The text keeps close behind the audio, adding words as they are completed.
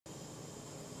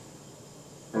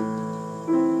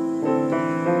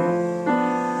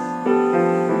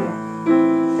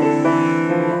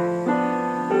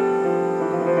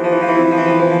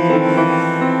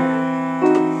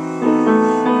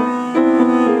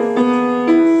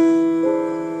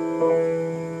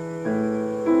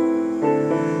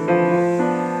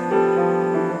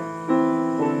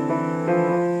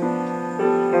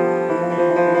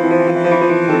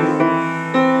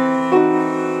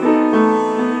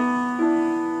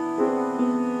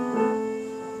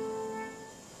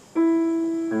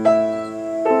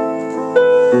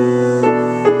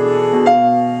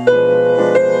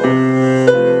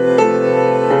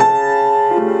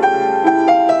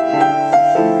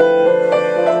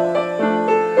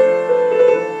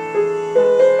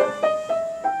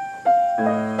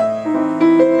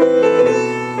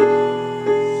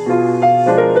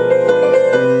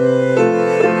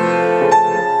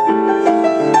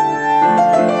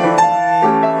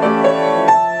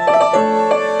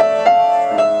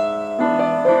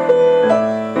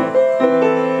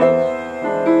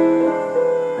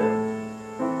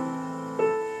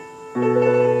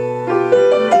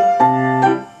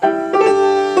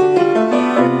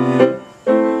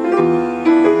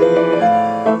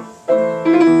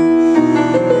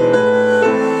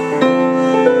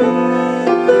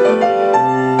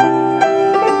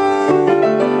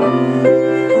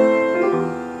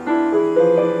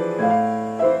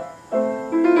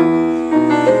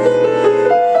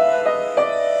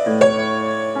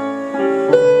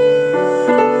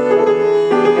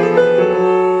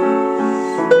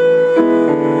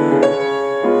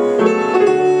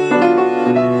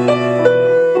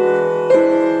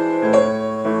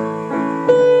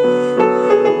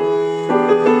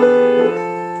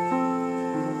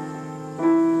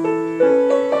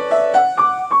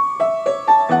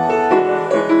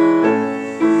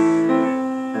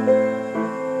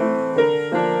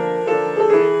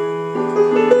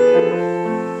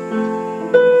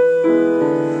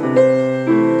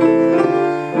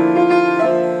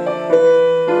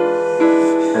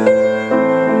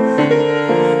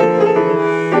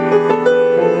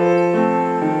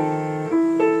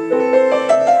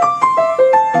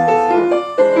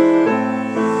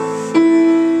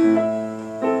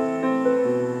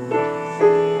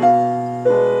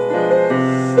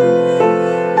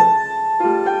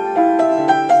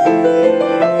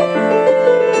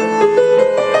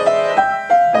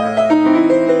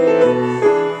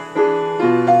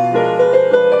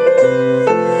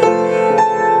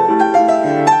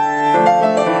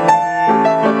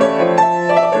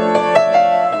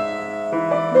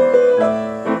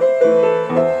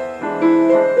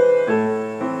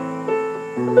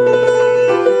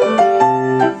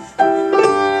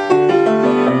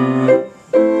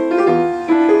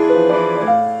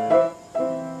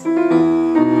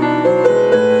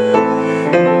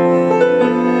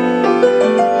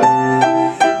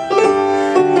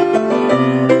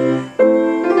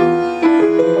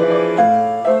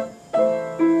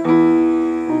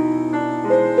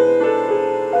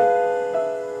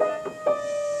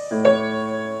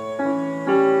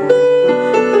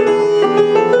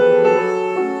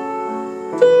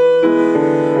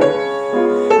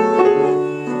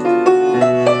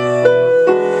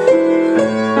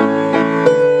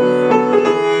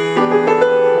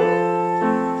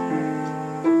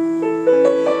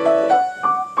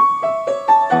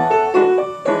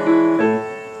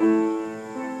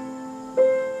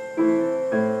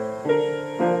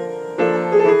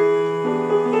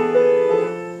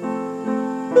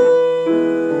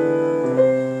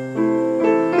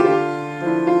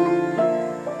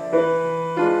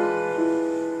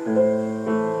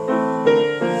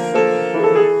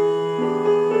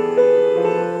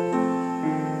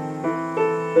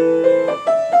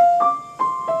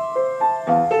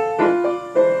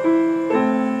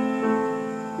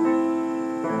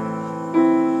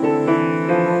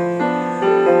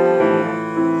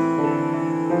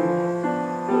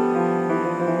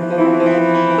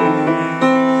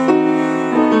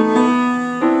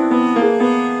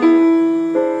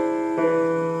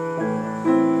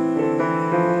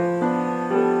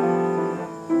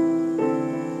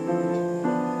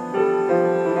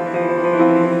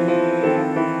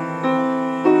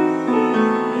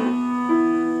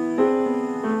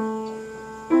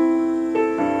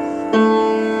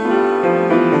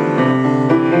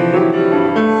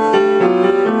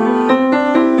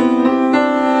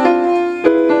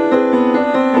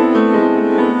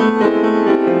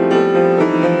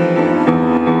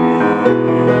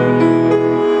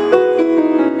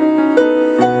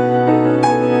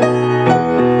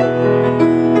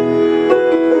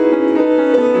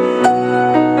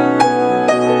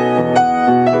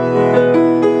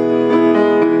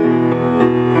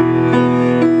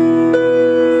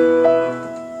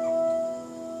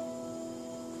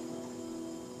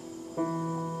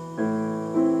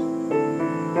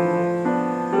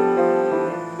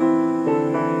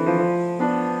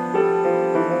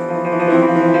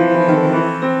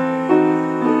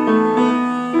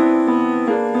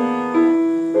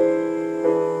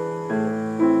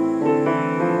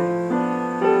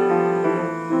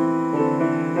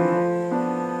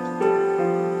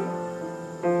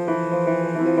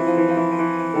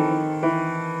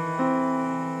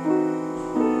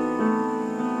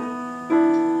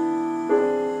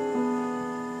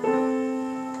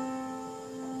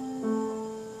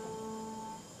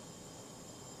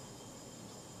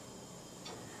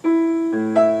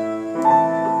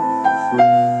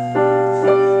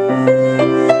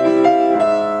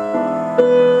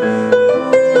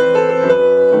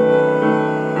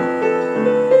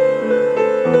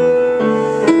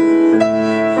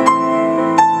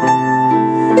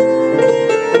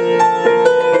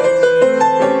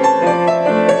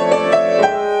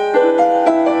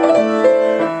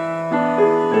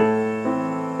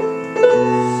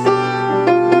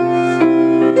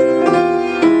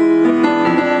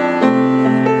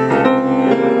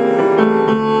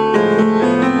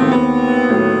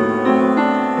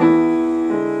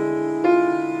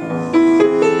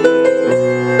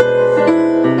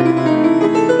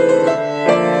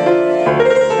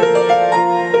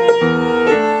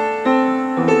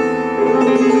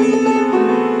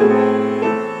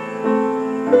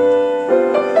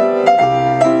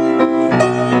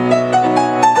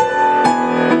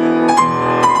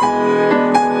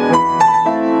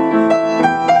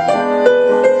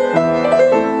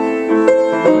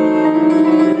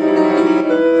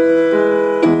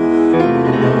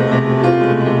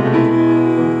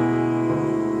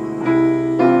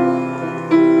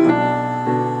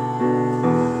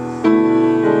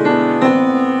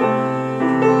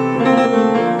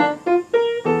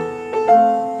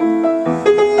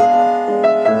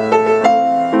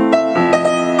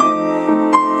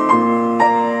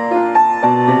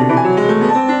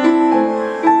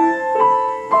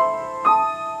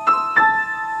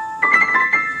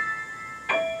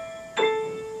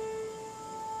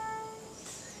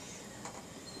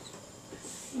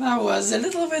was a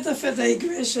little bit of a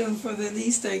digression for the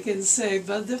least I can say,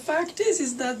 but the fact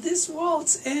is that this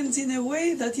waltz ends in a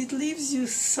way that it leaves you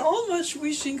so much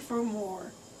wishing for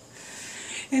more.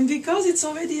 And because it's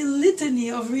already a litany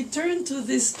of return to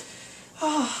this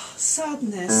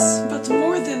sadness, but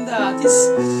more than that,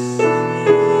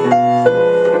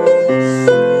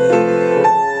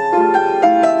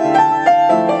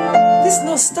 this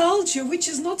nostalgia, which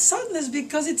is not sadness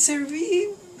because it's a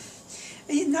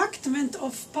reenactment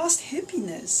of past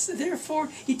happiness. Therefore,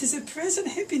 it is a present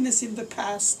happiness in the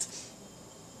past.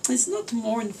 It's not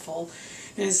mournful,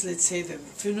 as, let's say, the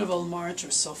funeral march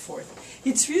or so forth.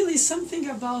 It's really something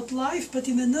about life, but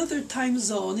in another time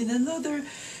zone, in another,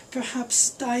 perhaps,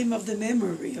 time of the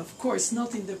memory, of course,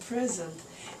 not in the present.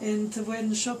 And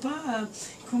when Chopin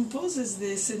composes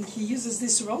this, and he uses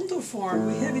this rondo form,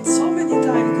 we have it so many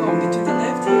times going between the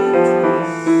left hand,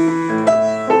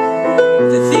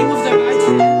 the theme of the right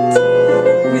hand,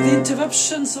 with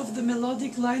interruptions of the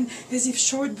melodic line, as if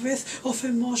short breath of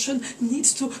emotion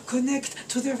needs to connect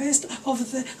to the rest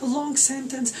of the long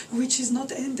sentence, which is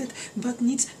not ended, but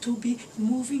needs to be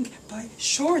moving by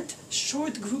short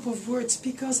group of words,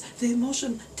 because the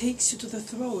emotion takes you to the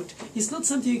throat. It's not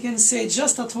something you can say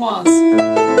just at once.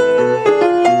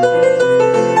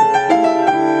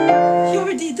 He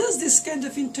already does this kind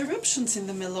of interruptions in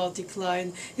the melodic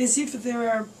line, as if there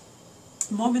are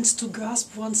moments to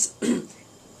grasp one's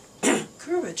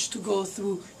courage to go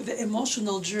through the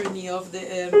emotional journey of the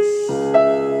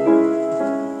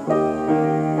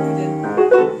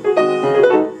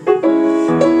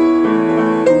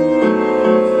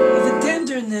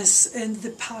tenderness and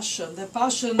the passion,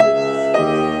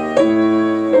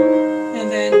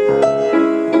 and then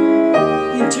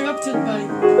interrupted by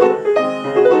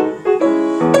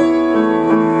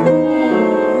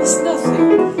it's nothing,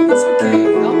 it's okay,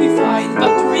 I'll be fine,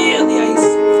 but really I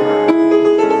suffer.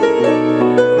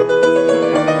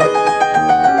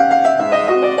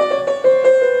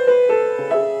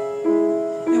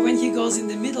 And when he goes in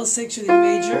the middle section in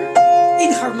major,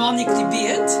 inharmonically be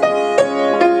it,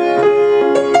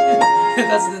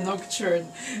 that's the nocturne,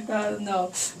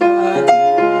 no.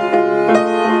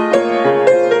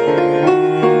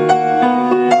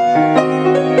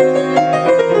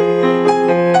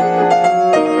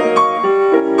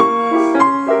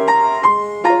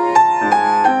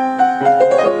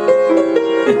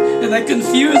 And I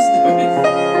confused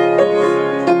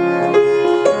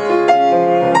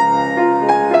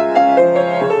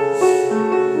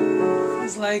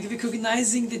It's like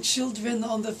recognizing the children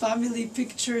on the family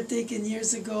picture taken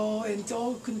years ago and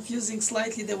all confusing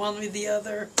slightly the one with the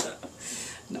other.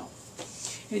 No.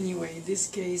 Anyway, in this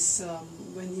case,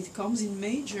 when it comes in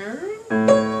major,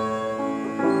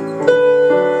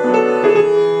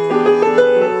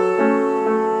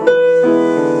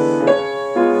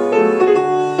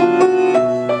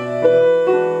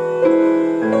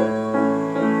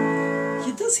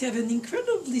 have an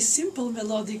incredibly simple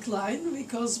melodic line,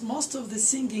 because most of the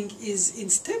singing is in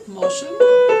step motion,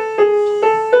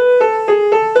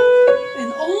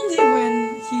 and only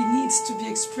when he needs to be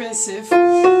expressive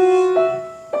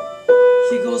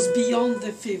he goes beyond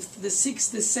the fifth, the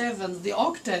sixth, the seventh, the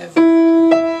octave.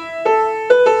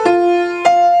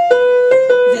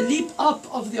 The leap up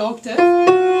of the octave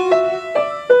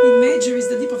in major is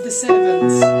the leap of the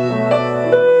seventh,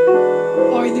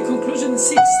 or in the conclusion,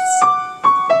 sixths.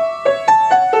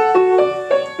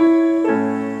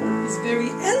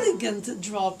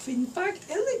 Drop. In fact,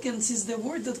 elegance is the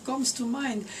word that comes to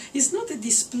mind. It's not a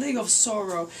display of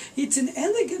sorrow, it's an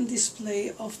elegant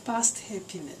display of past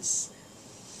happiness.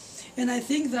 And I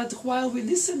think that while we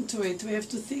listen to it, we have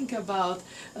to think about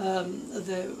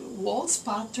the waltz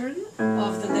pattern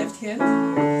of the left hand,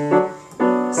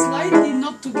 slightly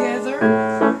not together,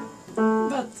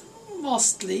 but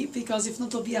mostly, because if not,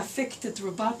 it'll be affected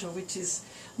rubato, which is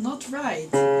not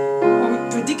right, or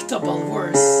predictable,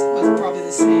 worse, was probably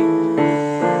the same.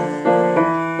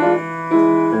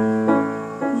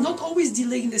 Not always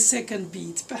delaying the second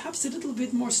beat, perhaps a little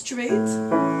bit more straight,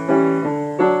 and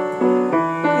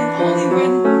only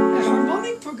when a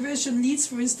harmonic progression leads,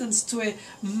 for instance, to a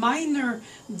minor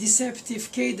deceptive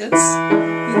cadence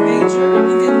in major, and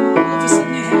then all of a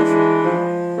sudden you have,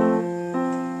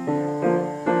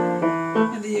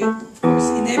 and the, of course,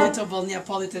 inevitable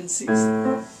Neapolitan sixth.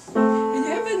 And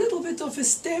you have a little bit of a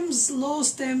stems, low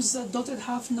stems, dotted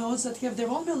half notes that have their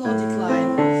own melodic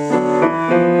line.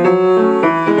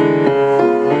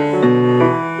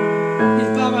 In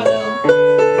parallel.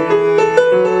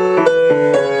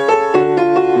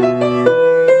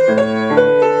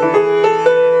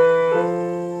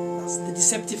 That's the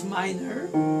deceptive minor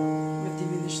with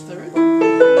diminished third.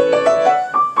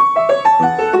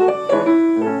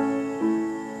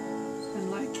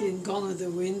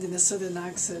 southern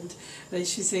accent, like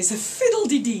she says, a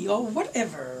fiddle-dee-dee or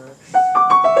whatever.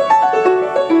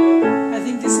 I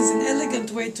think this is an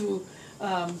elegant way to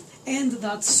end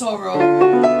that sorrow,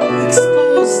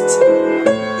 exposed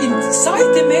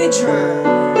inside the major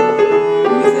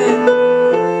with a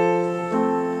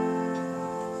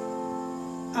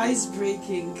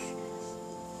ice-breaking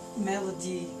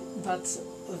melody, but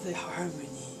the harmony.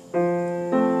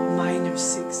 Minor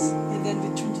 6, and then we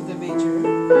turn to the major.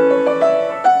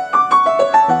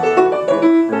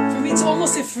 For me it's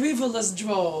almost a frivolous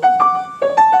draw,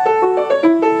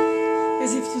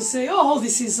 as if to say, oh,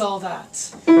 this is all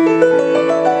that. And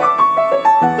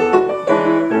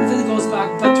then it goes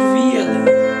back, but really,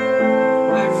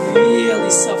 I really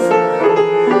suffer.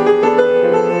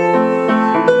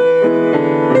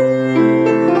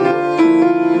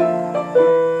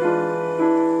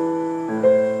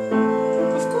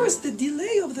 The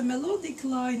delay of the melodic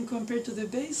line compared to the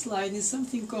bass line is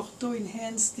something Cortot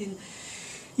enhanced in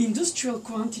industrial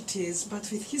quantities,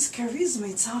 but with his charisma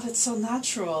it sounded so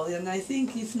natural, and I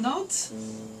think if not...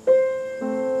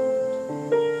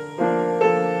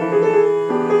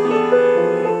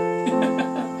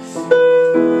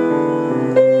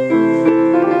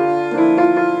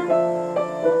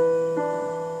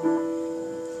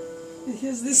 It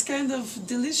has this kind of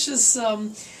delicious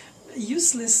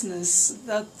uselessness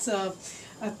that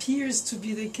appears to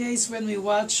be the case when we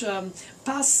watch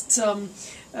past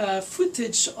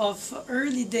footage of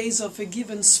early days of a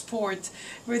given sport,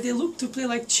 where they look to play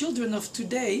like children of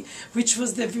today, which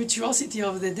was the virtuosity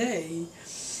of the day.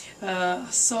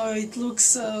 So it looks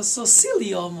so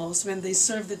silly almost when they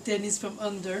serve the tennis from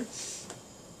under.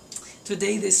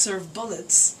 Today they serve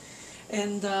bullets.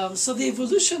 And so the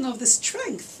evolution of the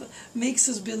strength makes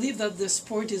us believe that the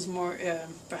sport is more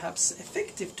perhaps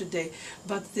effective today,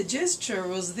 but the gesture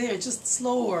was there, just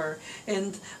slower.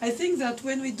 And I think that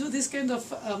when we do this kind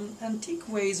of antique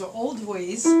ways or old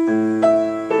ways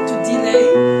to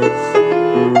delay,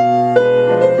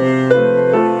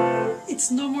 it's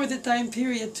no more the time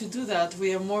period to do that.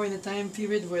 We are more in a time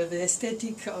period where the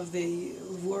aesthetic of the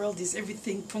world is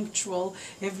everything punctual,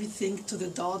 everything to the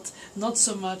dot, not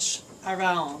so much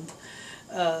around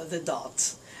the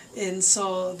dot. And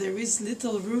so there is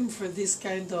little room for this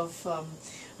kind of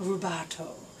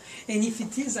rubato. And if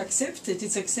it is accepted,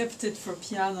 it's accepted for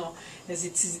piano, as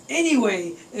it is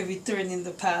anyway a return in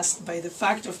the past by the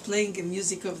fact of playing the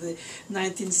music of the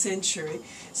 19th century.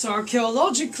 So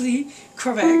archaeologically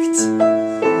correct.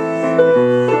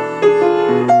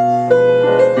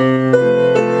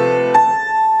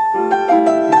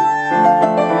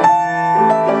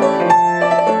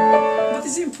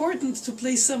 To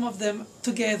play some of them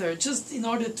together, just in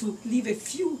order to leave a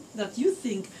few that you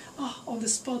think, on the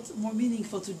spot, more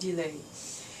meaningful to delay.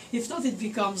 If not, it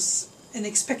becomes an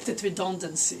expected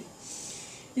redundancy.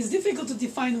 It's difficult to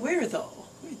define where, though.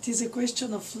 It is a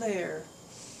question of flair,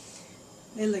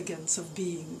 elegance of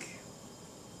being.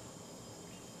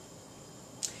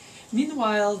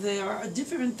 Meanwhile, there are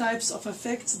different types of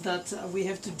effects that we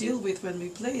have to deal with when we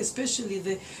play, especially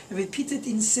the repeated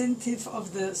incentive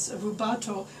of the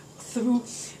rubato through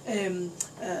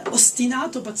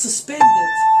ostinato but suspended,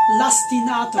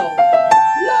 lastinato,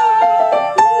 la,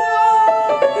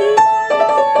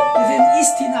 and then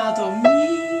istinato, mi.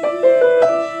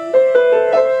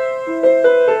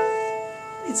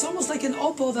 It's almost like an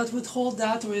oboe that would hold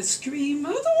that, or a scream.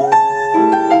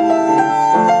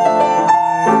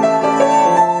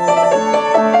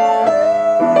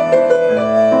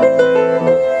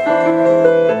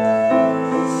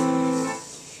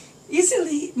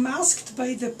 Easily masked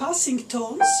by the passing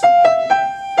tones,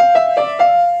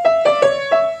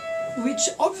 which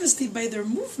obviously by their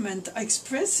movement are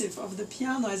expressive of the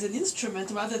piano as an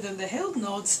instrument rather than the held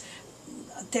notes,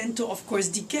 tend to of course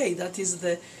decay. That is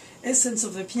the essence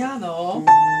of the piano.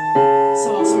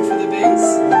 So sorry for the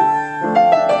bass.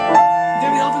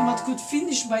 Very often one could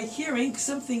finish by hearing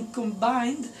something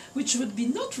combined, which would be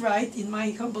not right in my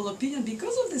humble opinion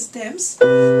because of the stems.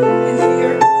 And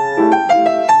here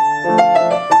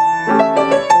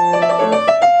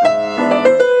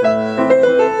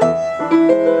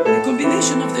the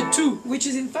combination of the two, which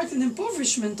is in fact an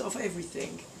impoverishment of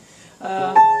everything.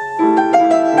 The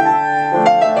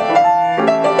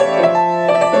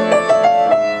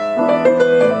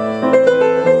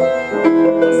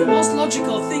most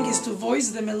logical thing is to voice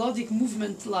the melodic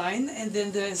movement line and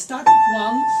then the static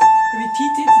one,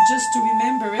 repeat it just to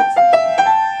remember it,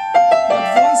 but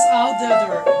voice out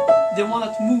the one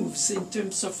that moves, in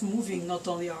terms of moving not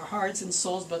only our hearts and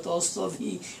souls but also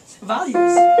the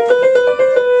values.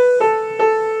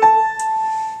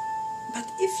 But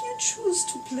if you choose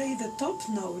choose to play the top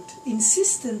note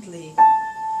insistently,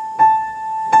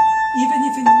 even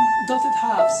if in dotted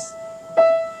halves,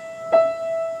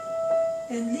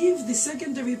 and leave the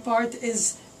secondary part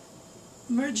as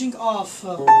merging off.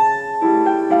 I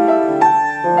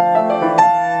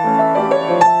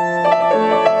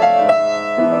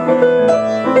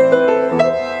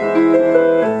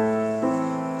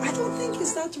don't think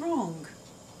it's that wrong.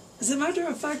 As a matter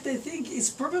of fact, I think it's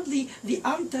probably the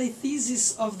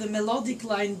antithesis of the melodic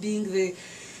line being the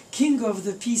king of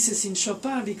the pieces in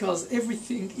Chopin, because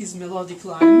everything is melodic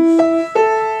line.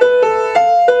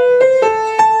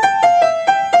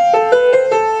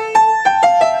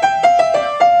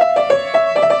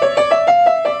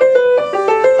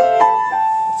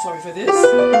 Sorry for this.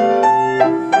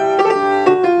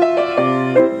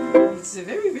 It's a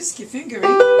very risky fingering,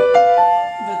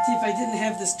 but if I didn't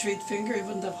have the straight finger, it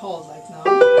wouldn't have held like now.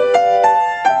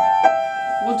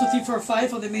 1, 2, 3, 4,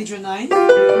 5 on the major 9,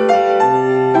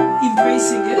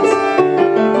 embracing it,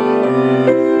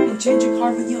 and changing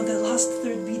harmony on the last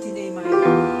third beat in A minor.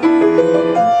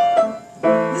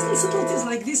 Little subtleties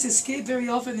like this escape very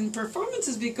often in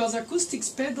performances because acoustics,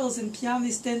 pedals, and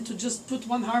pianists tend to just put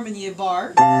one harmony a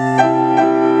bar.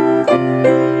 But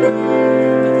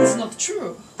it's not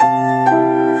true.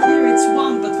 Here it's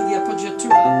 1, but with the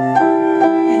appoggiatura,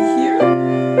 and here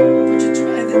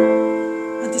appoggiatura, and then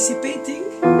anticipating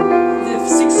the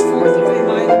 6/4 of A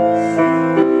minor,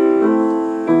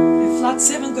 a flat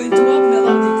 7 going to up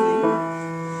melodically,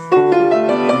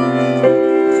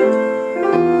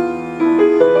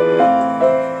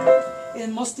 and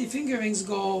mostly fingerings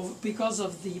go because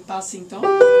of the passing tone,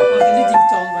 or the leading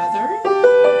tone rather.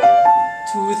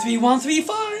 2, 3, 1, 3,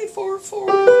 5, 4, 4.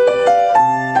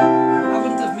 I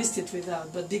wouldn't have missed it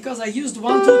without, but because I used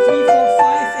 1, 2, 3, 4,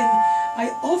 5, and I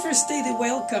overstay the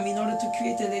welcome in order to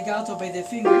create a legato by the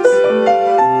fingers,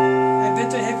 I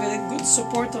better have a good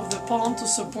support of the palm to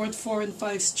support 4 and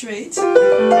 5 straight,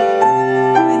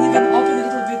 and even open a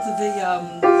little bit the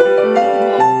elbow.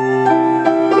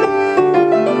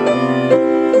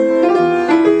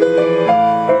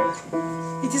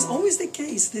 It is always the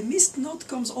case, the missed note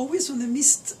comes always from the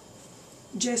missed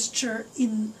gesture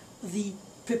in the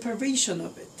preparation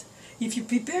of it. If you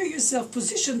prepare yourself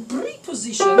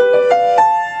pre-position,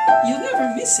 you'll never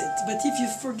miss it. But if you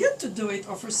forget to do it,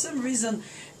 or for some reason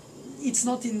it's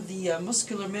not in the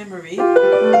muscular memory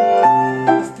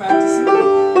of practicing,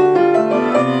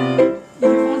 you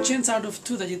have 1 chance out of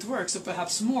 2 that it works, or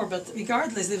perhaps more, but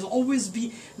regardless, there will always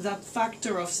be that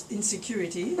factor of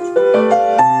insecurity.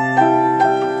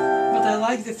 But I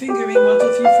like the fingering 1,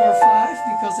 2, 3, 4, 5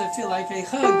 because I feel like I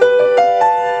hug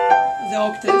the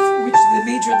octave, which the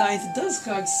major 9th does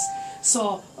hug,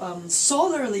 so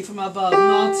solarly from above,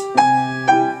 not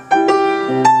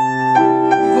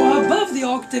go above the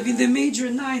octave in the major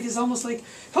 9th is almost like,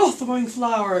 oh, throwing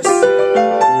flowers.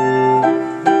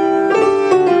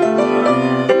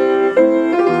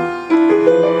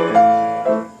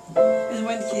 And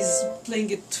when he's playing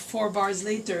it 4 bars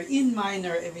later in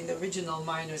minor, I mean the original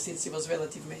minor since it was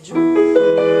relative major,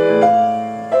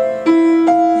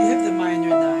 you have the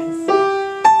minor 9th.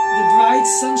 Bright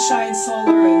sunshine,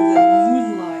 solar, and then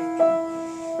moonlight,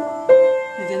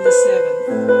 and then the 7th.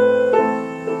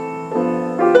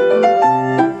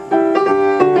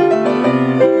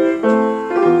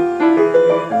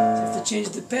 So you have to change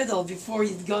the pedal before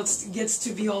it gets to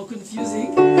be all confusing.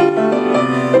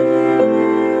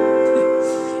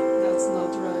 That's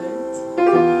not right.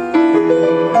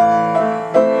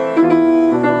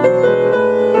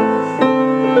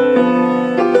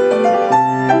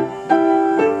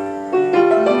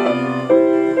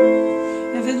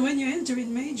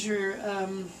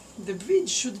 The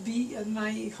bridge should be, in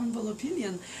my humble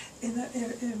opinion,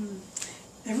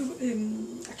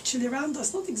 actually around us,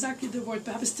 not exactly the word,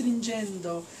 perhaps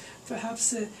stringendo, perhaps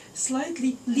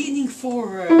slightly leaning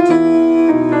forward.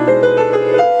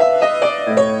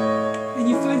 And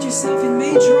you find yourself in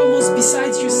major almost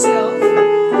besides yourself.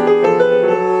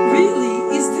 Really?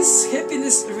 Is this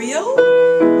happiness real?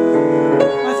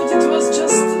 I thought it was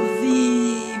just the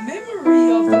memory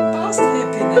of the past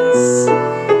happiness.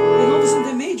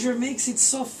 Makes it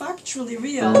so factually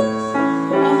real,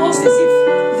 almost as if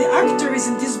the actor is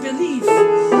in disbelief.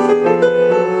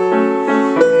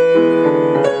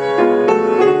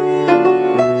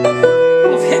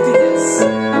 Of happiness,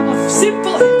 of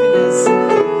simple happiness.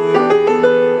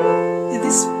 And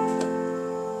this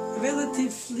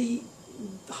relatively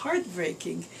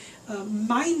heartbreaking,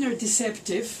 minor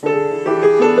deceptive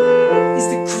is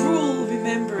the cruel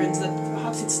remembrance that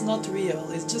perhaps it's not real,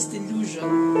 it's just illusion.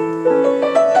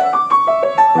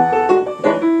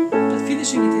 But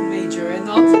finishing it in major and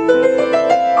not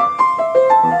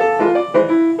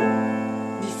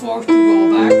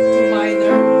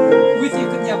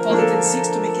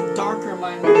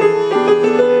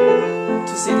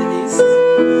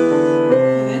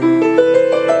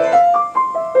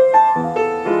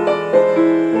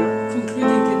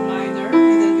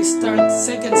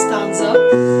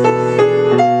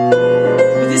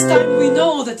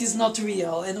not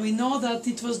real, and we know that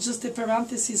it was just a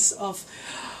parenthesis of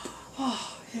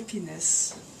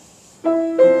happiness.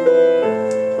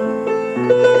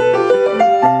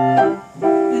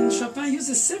 And Chopin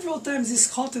uses several times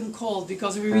this hot and cold,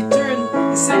 because we return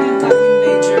a second time in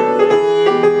major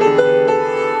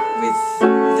with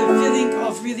the feeling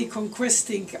of really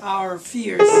conquesting our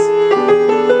fears.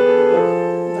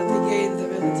 But again, the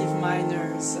relative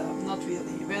minors, not really,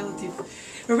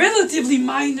 a relatively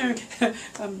minor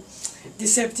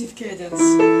deceptive cadence.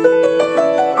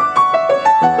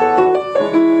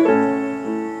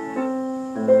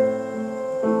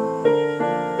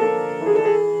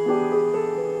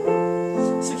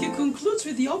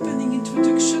 With the opening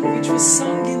introduction, which was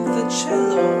sung in the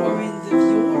cello or in the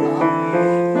viola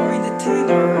or in the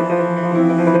tenor,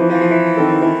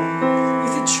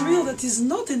 with a trill that is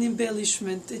not an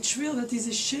embellishment, a trill that is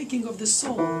a shaking of the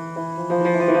soul.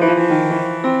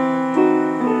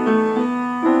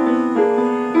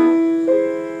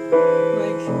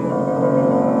 Like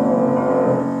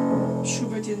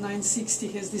Schubert in 960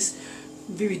 has this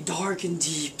very dark and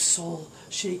deep soul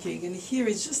shaking, and here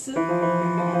it's just a, I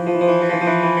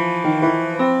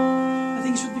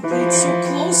think it should be played so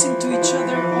close into each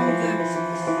other on the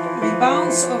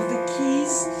rebounds of the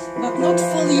keys, but not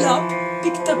fully up,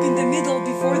 picked up in the middle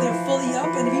before they're fully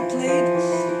up, and replayed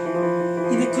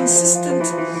in a consistent,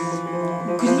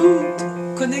 glued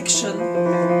connection,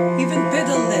 even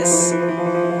pedal-less.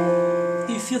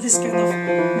 You feel this kind of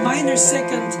minor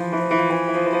second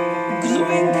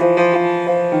gluing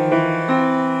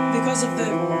because of the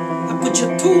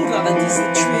appoggiatura that is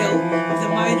the trill of the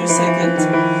minor second,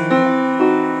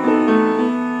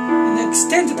 an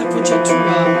extended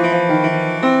appoggiatura.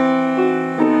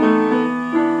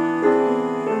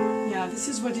 Yeah, this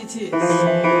is what it is,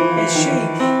 a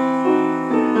shake.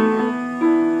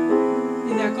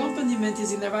 And the accompaniment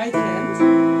is in the right hand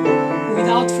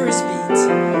without first beat.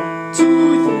 2,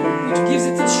 which gives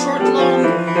it a short, long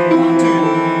pattern.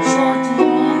 Short,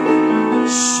 long,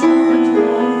 short,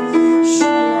 long,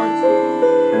 short.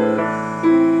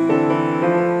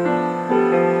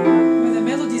 When the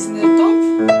melody is in the top,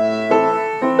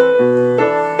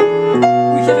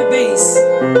 we have a bass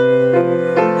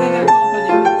and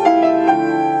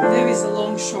accompaniment. There is a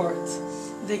long, short,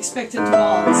 the expected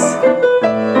valse.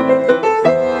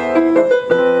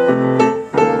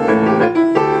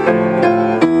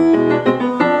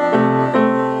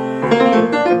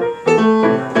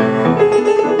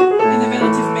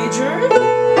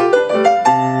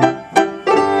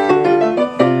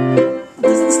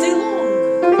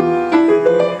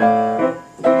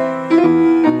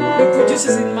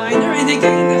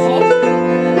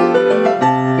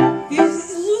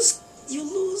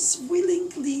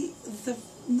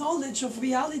 Of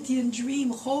reality and dream,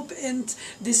 hope and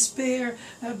despair,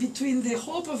 between the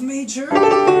hope of major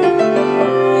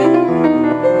and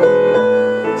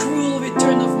cruel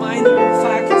return of minor. In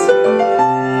fact,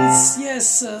 it's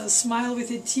yes, smile with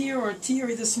a tear or tear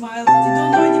with a smile, but you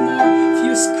don't know anymore if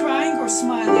you're crying or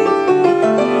smiling.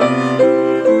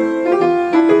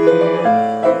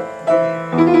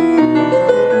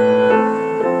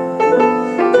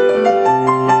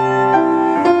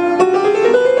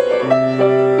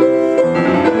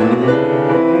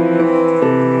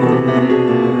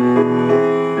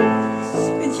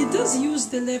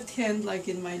 Like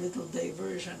in my little day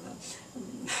version,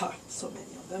 so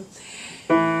many of them,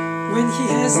 when he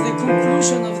has the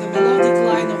conclusion of the melodic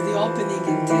line of the opening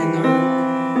in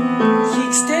tenor, he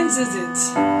extends it.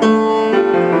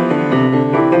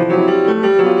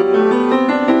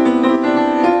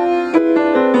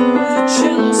 The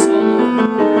cello solo.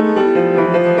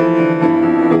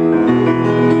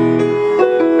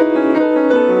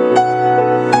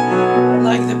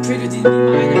 Like the prelude in B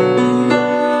minor.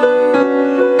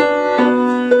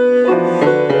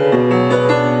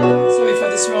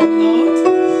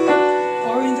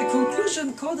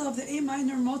 Coda of the A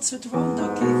minor Mozart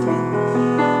Rondo K3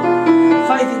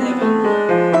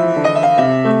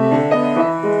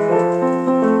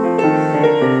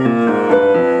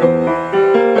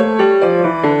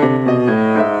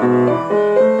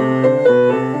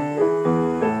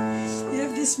 You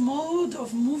have this mode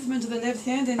of movement to the left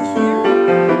hand, and here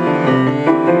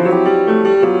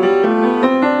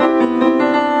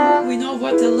we know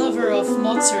what a lover of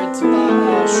Mozart,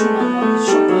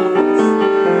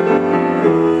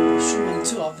 Chopin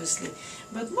too, obviously,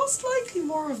 but most likely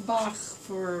more of Bach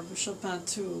for Chopin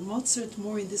too. Mozart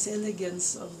more in this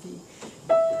elegance of the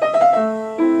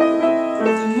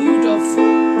mood of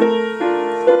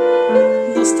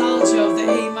nostalgia of the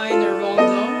A minor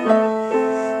rondo.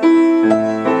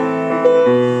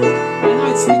 I know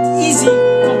it's not easy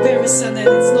comparison and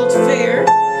it's not fair.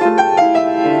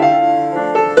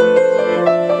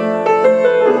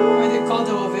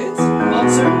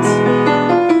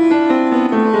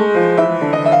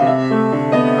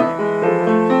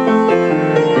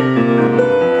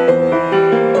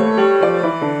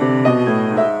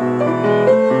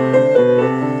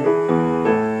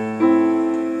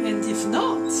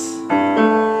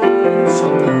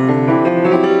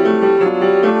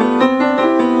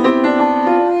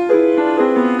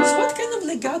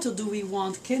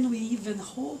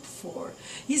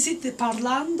 Is it the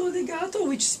parlando legato,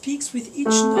 which speaks with each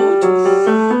note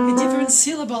a different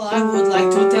syllable? I would like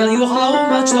to tell you how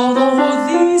much all of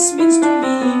this means to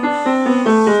me.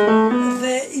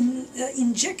 The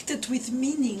injected with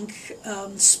meaning,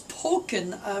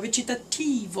 spoken,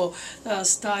 recitativo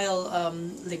style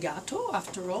legato,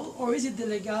 after all, or is it the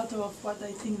legato of what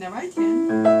I think the right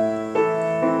hand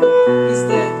is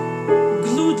the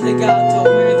glued legato,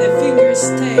 where the fingers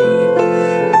stay?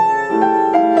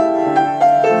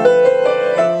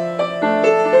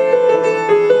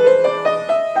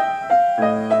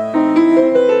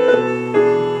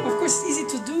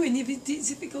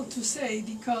 To say,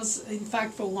 because in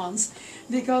fact for once,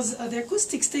 because the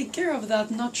acoustics take care of that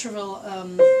natural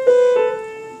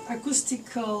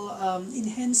acoustical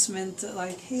enhancement,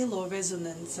 like halo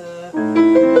resonance, and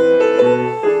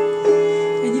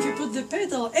if you put the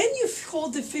pedal and you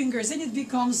hold the fingers, then it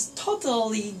becomes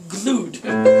totally glued.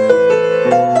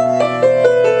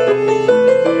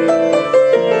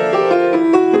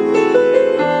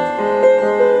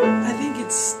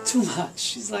 Too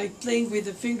much. It's like playing with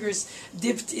the fingers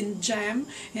dipped in jam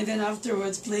and then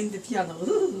afterwards playing the piano.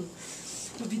 Ooh,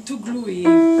 it would be too gluey.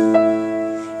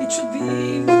 It should be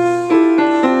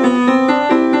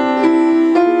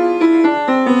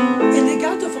a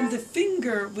legato from the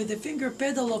finger, with the finger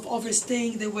pedal of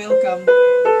overstaying the welcome.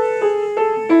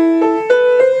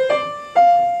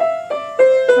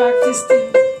 Practiced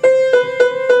in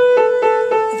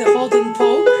the hold and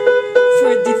poke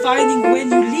for defining when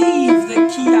you leave the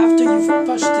key after you've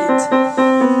pushed it.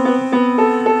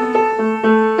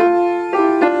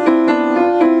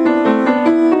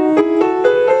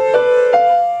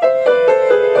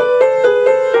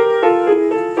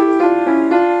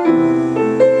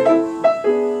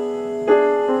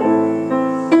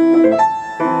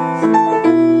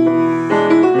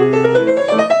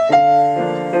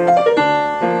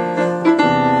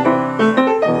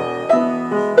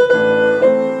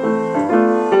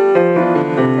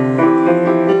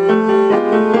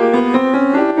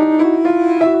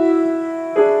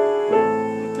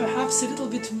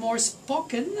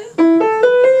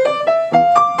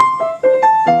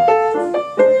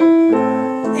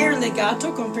 Air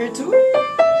legato compared to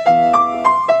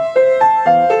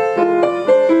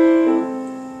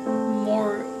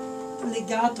more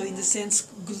legato in the sense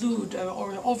glued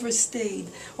or overstayed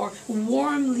or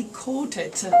warmly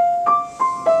coated.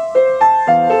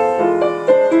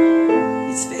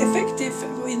 It's effective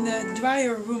in the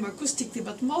drier room acoustically,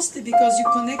 but mostly because you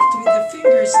connect with the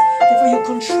fingers, therefore you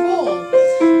control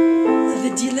the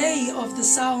delay of the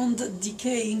sound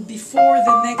decaying before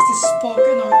the next is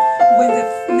spoken or when the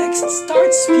next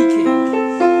starts speaking.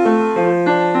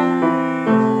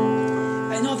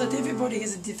 I know that everybody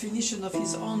has a definition of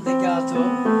his own legato.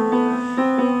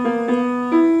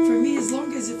 For me, as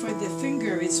long as for the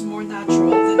finger it's more natural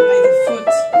than by the foot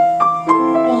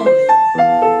only.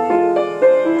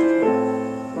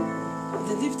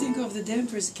 The lifting of the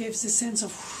dampers gives a sense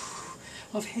of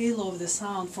halo of the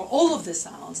sound for all of the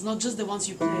sounds, not just the ones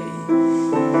you play.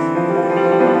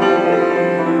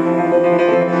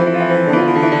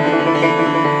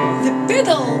 The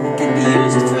pedal can be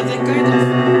used for the kind of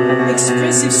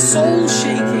expressive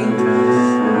soul-shaking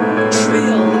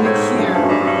trill like here.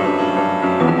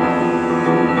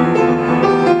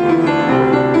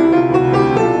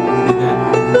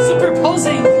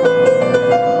 Superposing.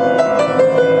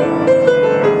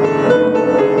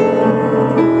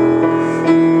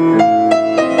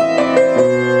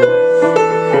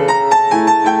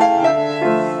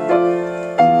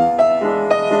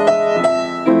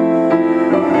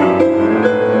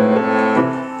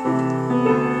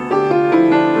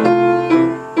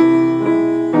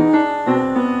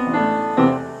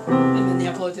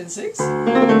 Six, and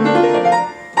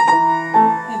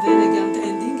then again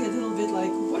ending a little bit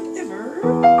like whatever,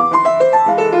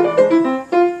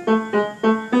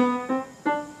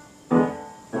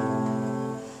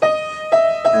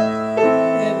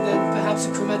 and then perhaps a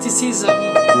chromaticism.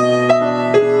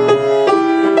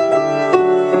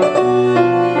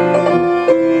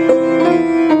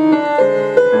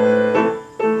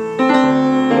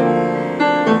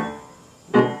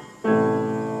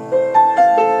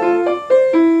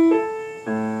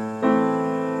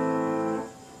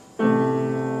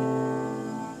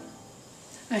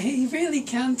 I really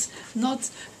can't not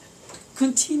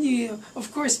continue.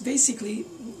 Of course, basically,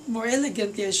 more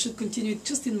elegantly, I should continue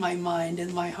just in my mind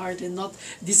and my heart and not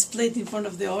display it in front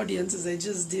of the audience as I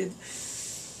just did.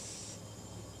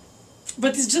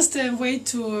 But it's just a way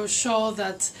to show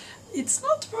that it's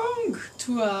not wrong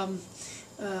to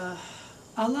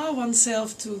allow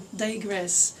oneself to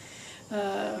digress,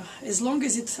 as long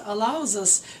as it allows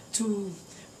us to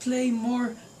play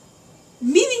more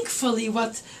meaningfully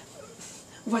what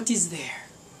is there.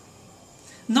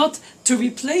 Not to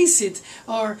replace it,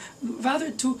 or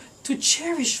rather to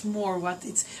cherish more what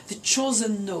it's the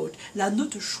chosen note, la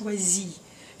note choisie,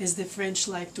 as the French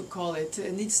like to call it.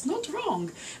 And it's not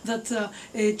wrong that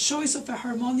a choice of a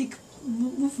harmonic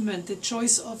movement, a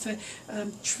choice of a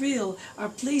trill are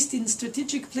placed in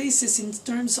strategic places in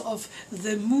terms of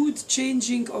the mood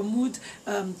changing or mood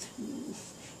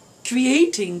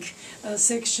creating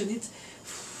section.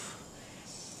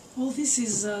 All this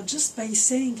is just by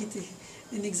saying it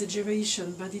an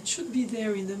exaggeration, but it should be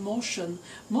there in the motion,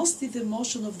 mostly the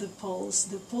motion of the pulse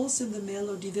and the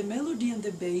melody and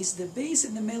the bass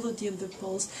and the melody and the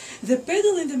pulse, the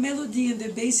pedal and the melody and the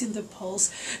bass and the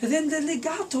pulse, then the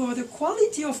legato, or the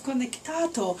quality of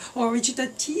connectato or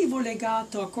recitativo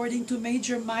legato, according to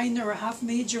major, minor, or half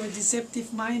major, or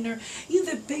deceptive minor, in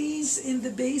the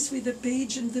bass with the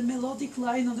page and the melodic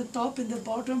line on the top and the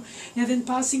bottom, and then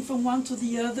passing from one to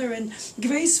the other and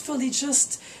gracefully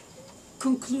just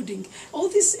concluding. All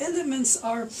these elements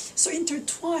are so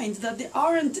intertwined that they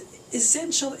aren't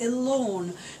essential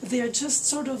alone. They are just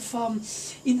sort of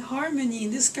in harmony,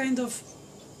 in this kind of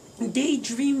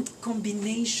daydreamed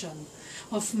combination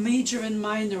of major and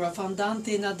minor, of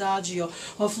andante and adagio,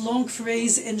 of long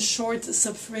phrase and short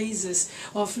subphrases,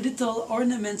 of little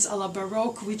ornaments a la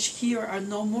Baroque, which here are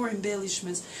no more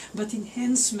embellishments, but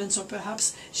enhancements or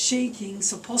perhaps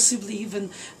shakings, or possibly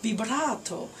even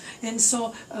vibrato. And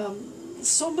so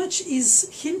so much is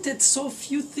hinted, so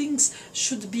few things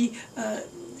should be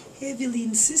heavily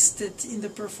insisted in the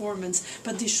performance,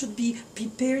 but they should be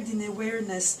prepared in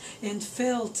awareness and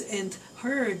felt and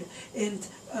heard and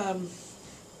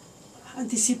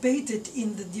anticipated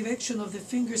in the direction of the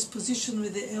fingers, position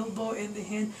with the elbow and the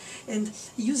hand, and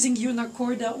using una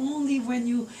corda only when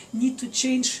you need to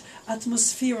change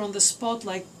atmosphere on the spot,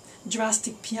 like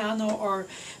drastic piano or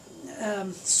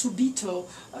subito,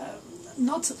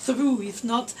 not through, if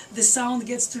not the sound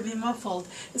gets to be muffled.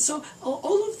 So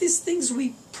all of these things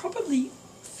we probably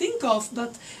think of,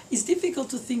 but it's difficult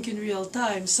to think in real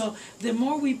time. So the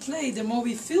more we play, the more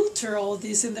we filter all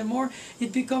this, and the more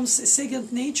it becomes a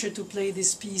second nature to play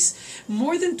this piece.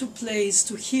 More than to play is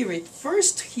to hear it.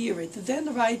 First hear it,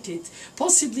 then write it,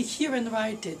 possibly hear and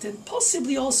write it, and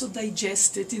possibly also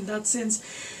digest it, in that sense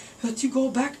that you go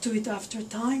back to it after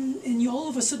time, and you all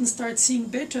of a sudden start seeing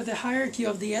better the hierarchy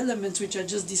of the elements which are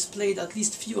just displayed, at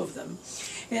least few of them,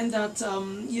 and that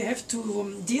you have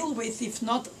to deal with, if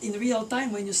not in real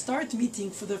time, when you start meeting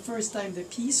for the first time the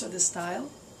piece or the style.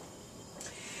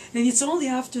 And it's only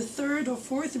after third or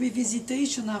fourth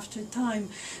revisitation after time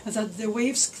that the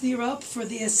waves clear up for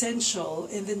the essential,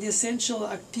 and then the essential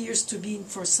appears to be,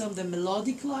 for some, the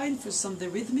melodic line, for some the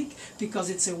rhythmic, because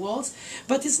it's a waltz.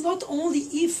 But it's not only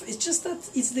if, it's just that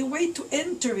it's the way to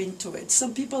enter into it.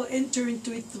 Some people enter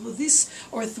into it through this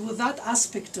or through that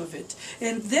aspect of it,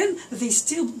 and then they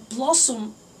still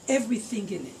blossom everything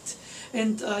in it,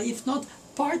 and if not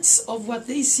parts of what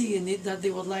they see in it that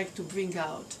they would like to bring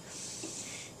out.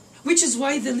 Which is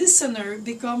why the listener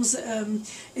becomes an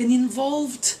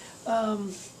involved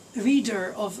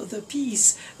reader of the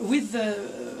piece with the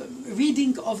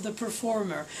reading of the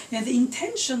performer, and the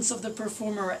intentions of the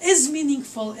performer are as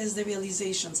meaningful as the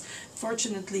realizations.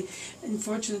 Unfortunately,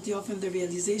 often the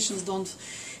realizations don't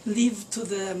live to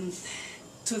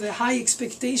the high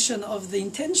expectation of the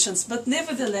intentions, but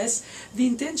nevertheless the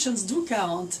intentions do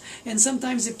count, and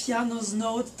sometimes the piano's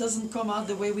note doesn't come out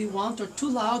the way we want, or too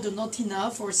loud, or not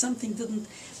enough, or something didn't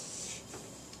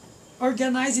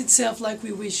organize itself like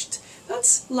we wished.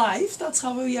 That's life, that's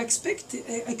how we accept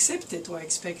it, or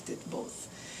expect it, both.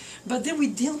 But then we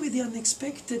deal with the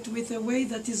unexpected with a way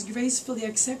that is gracefully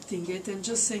accepting it, and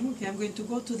just saying, okay, I'm going to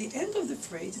go to the end of the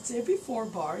phrase, it's every 4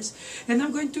 bars, and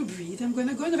I'm going to breathe, I'm going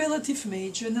to go in relative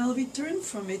major, and I'll return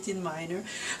from it in minor.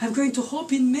 I'm going to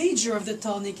hop in major of the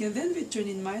tonic, and then return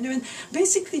in minor, and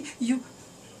basically you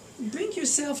bring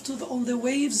yourself to on the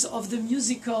waves of the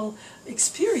musical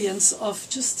experience of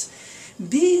just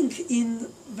being in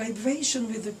vibration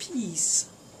with the piece,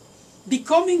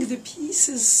 becoming the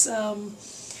piece's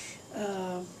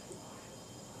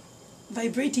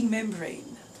vibrating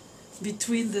membrane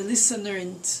between the listener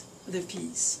and the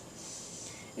piece,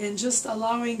 and just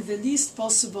allowing the least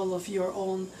possible of your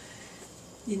own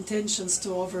intentions to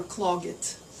overclog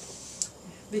it,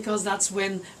 because that's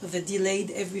when the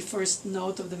delayed every first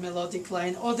note of the melodic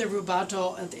line, or the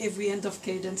rubato at every end of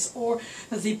cadence, or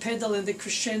the pedal and the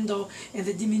crescendo and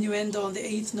the diminuendo on the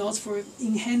 8th notes for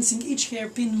enhancing each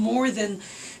hairpin more than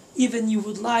even you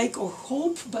would like or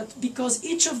hope, but because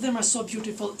each of them are so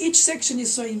beautiful, each section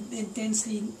is so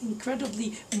intensely,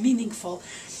 incredibly meaningful.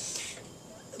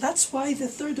 That's why the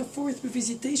third or fourth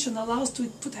revisitation allows to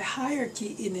put a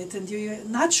hierarchy in it, and you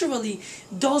naturally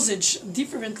dosage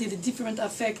differently the different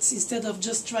effects instead of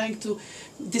just trying to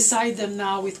decide them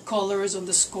now with colors on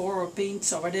the score or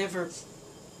paints or whatever.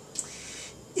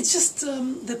 It's just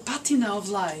the patina of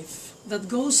life that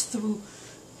goes through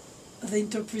the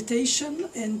interpretation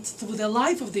and through the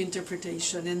life of the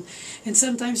interpretation, and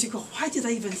sometimes you go, why did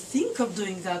I even think of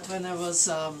doing that when I was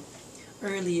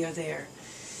earlier there?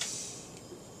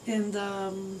 And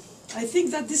I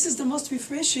think that this is the most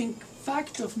refreshing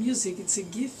fact of music. It's a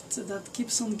gift that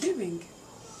keeps on giving.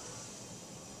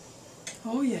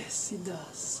 Oh yes, it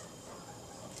does.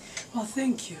 Well,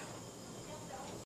 thank you.